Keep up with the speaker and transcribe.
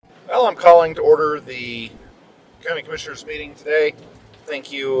Well, I'm calling to order the County Commissioners meeting today.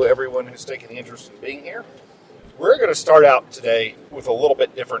 Thank you, everyone who's taken the interest in being here. We're going to start out today with a little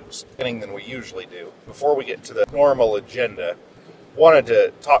bit different spinning than we usually do. Before we get to the normal agenda, wanted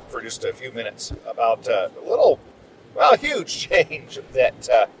to talk for just a few minutes about a huge change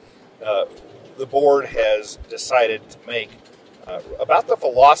that the board has decided to make about the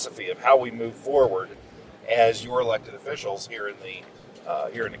philosophy of how we move forward as your elected officials here in the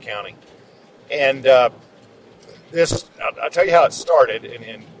county. And this, I'll tell you how it started,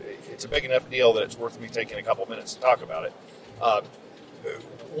 and it's a big enough deal that it's worth me taking a couple minutes to talk about it.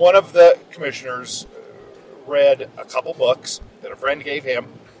 One of the commissioners read a couple books that a friend gave him,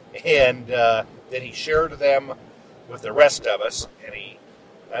 and then he shared them with the rest of us, and he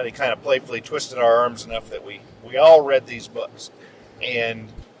kind of playfully twisted our arms enough that we all read these books.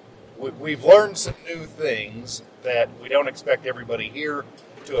 And we've learned some new things that we don't expect everybody here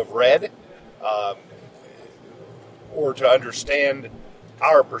to have read or to understand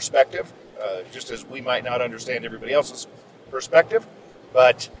our perspective, just as we might not understand everybody else's perspective.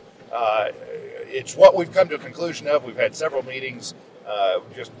 But it's what we've come to a conclusion of. We've had several meetings,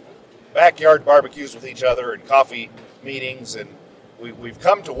 just backyard barbecues with each other and coffee meetings, and we've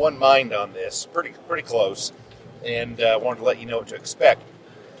come to one mind on this, pretty close, and wanted to let you know what to expect.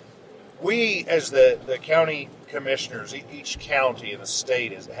 We, as the county commissioners, each county in the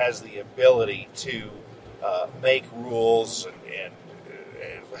state has the ability to make rules and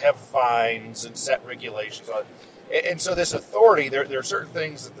have fines and set regulations on it. And so this authority, there are certain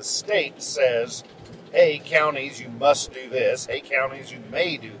things that the state says, hey, counties, you must do this. Hey, counties, you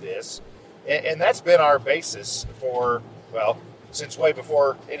may do this. And that's been our basis for, since way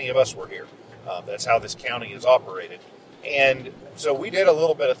before any of us were here. That's how this county is operated. And so we did a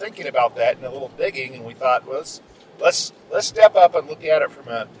little bit of thinking about that and a little digging, and we thought, well, let's step up and look at it from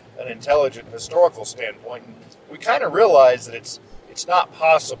an intelligent historical standpoint. And we kind of realized that it's not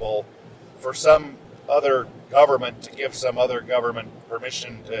possible for some other government to give some other government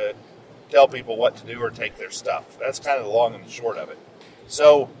permission to tell people what to do or take their stuff. That's kind of the long and the short of it.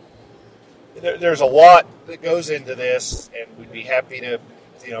 So there's a lot that goes into this, and we'd be happy to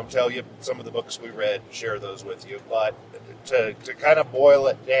tell you some of the books we read, share those with you. But to kind of boil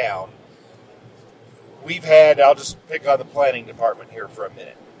it down, I'll just pick on the planning department here for a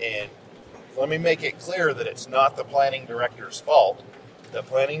minute. And let me make it clear that it's not the planning director's fault. The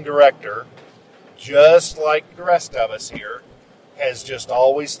planning director, just like the rest of us here, has just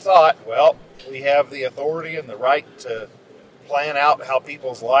always thought, we have the authority and the right to plan out how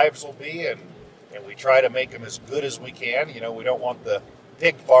people's lives will be, and we try to make them as good as we can. We don't want the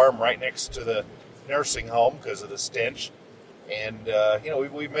pig farm right next to the nursing home because of the stench. And,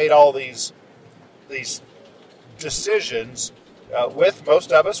 we've made all these decisions with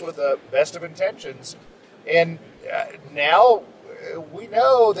most of us with the best of intentions. And now we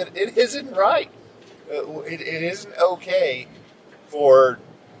know that it isn't right. It isn't okay for,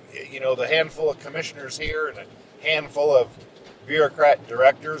 the handful of commissioners here and a handful of bureaucrat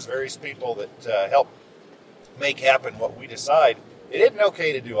directors, various people that help make happen what we decide. It isn't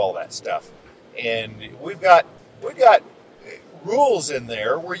okay to do all that stuff. And we've got rules in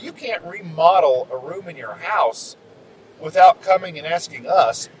there where you can't remodel a room in your house without coming and asking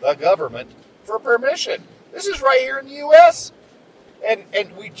us, the government, for permission. This is right here in the U.S. And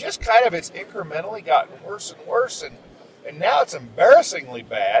we just it's incrementally gotten worse and worse. And now it's embarrassingly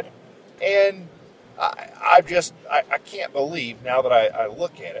bad. And I can't believe, now that I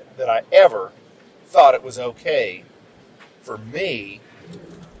look at it, that I ever thought it was okay for me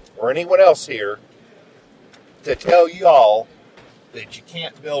or anyone else here to tell y'all that you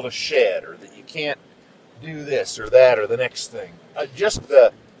can't build a shed or that you can't do this or that or the next thing.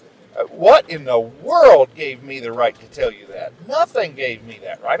 What in the world gave me the right to tell you that? Nothing gave me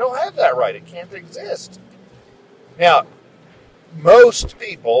that right. I don't have that right. It can't exist. Now, most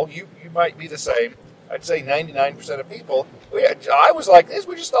people, you might be the same, I'd say 99% of people, I was like this,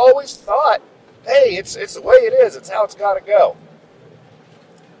 we just always thought, hey, it's the way it is, it's how it's got to go.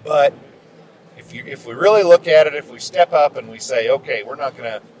 But if we really look at it, if we step up and we say, okay, we're going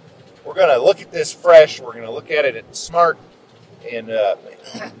to look at this fresh, we're going to look at it smart, and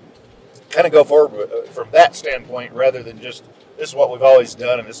kind of go forward from that standpoint rather than just, this is what we've always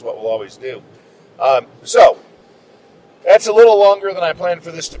done and this is what we'll always do. So, that's a little longer than I planned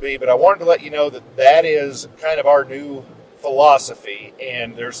for this to be, but I wanted to let you know that is kind of our new philosophy,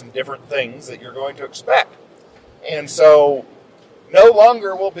 and there's some different things that you're going to expect. And so, no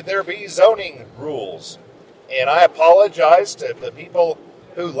longer will there be zoning rules. And I apologize to the people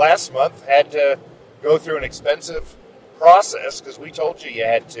who last month had to go through an expensive process, because we told you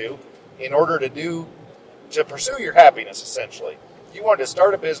had to in order to pursue your happiness, essentially. You wanted to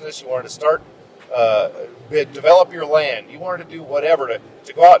start a business, you wanted to start, develop your land, you wanted to do whatever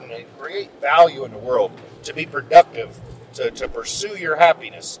to go out and create value in the world, to be productive, to pursue your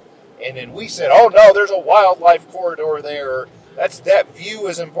happiness. And then we said, oh no, there's a wildlife corridor there. That view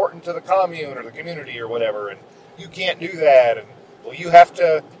is important to the commune or the community or whatever, and you can't do that. And well, you have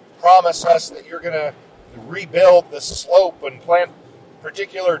to promise us that you're going to rebuild the slope and plant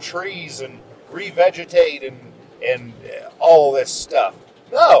particular trees and revegetate and all this stuff.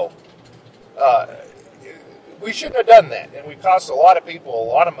 No, we shouldn't have done that, and we cost a lot of people a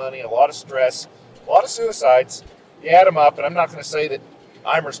lot of money, a lot of stress, a lot of suicides. You add them up, and I'm not going to say that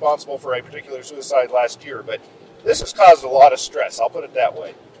I'm responsible for a particular suicide last year, but this has caused a lot of stress, I'll put it that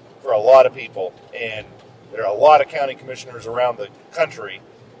way, for a lot of people. And there are a lot of county commissioners around the country,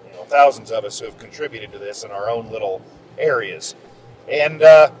 thousands of us who have contributed to this in our own little areas. And,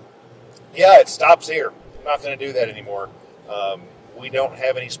 it stops here. I'm not going to do that anymore. We don't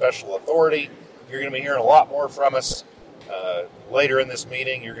have any special authority. You're going to be hearing a lot more from us later in this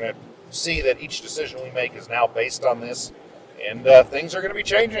meeting. You're going to see that each decision we make is now based on this, and things are going to be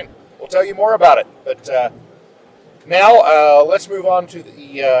changing. We'll tell you more about it. But now let's move on to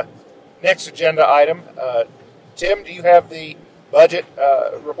the next agenda item. Tim, do you have the budget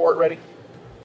report ready?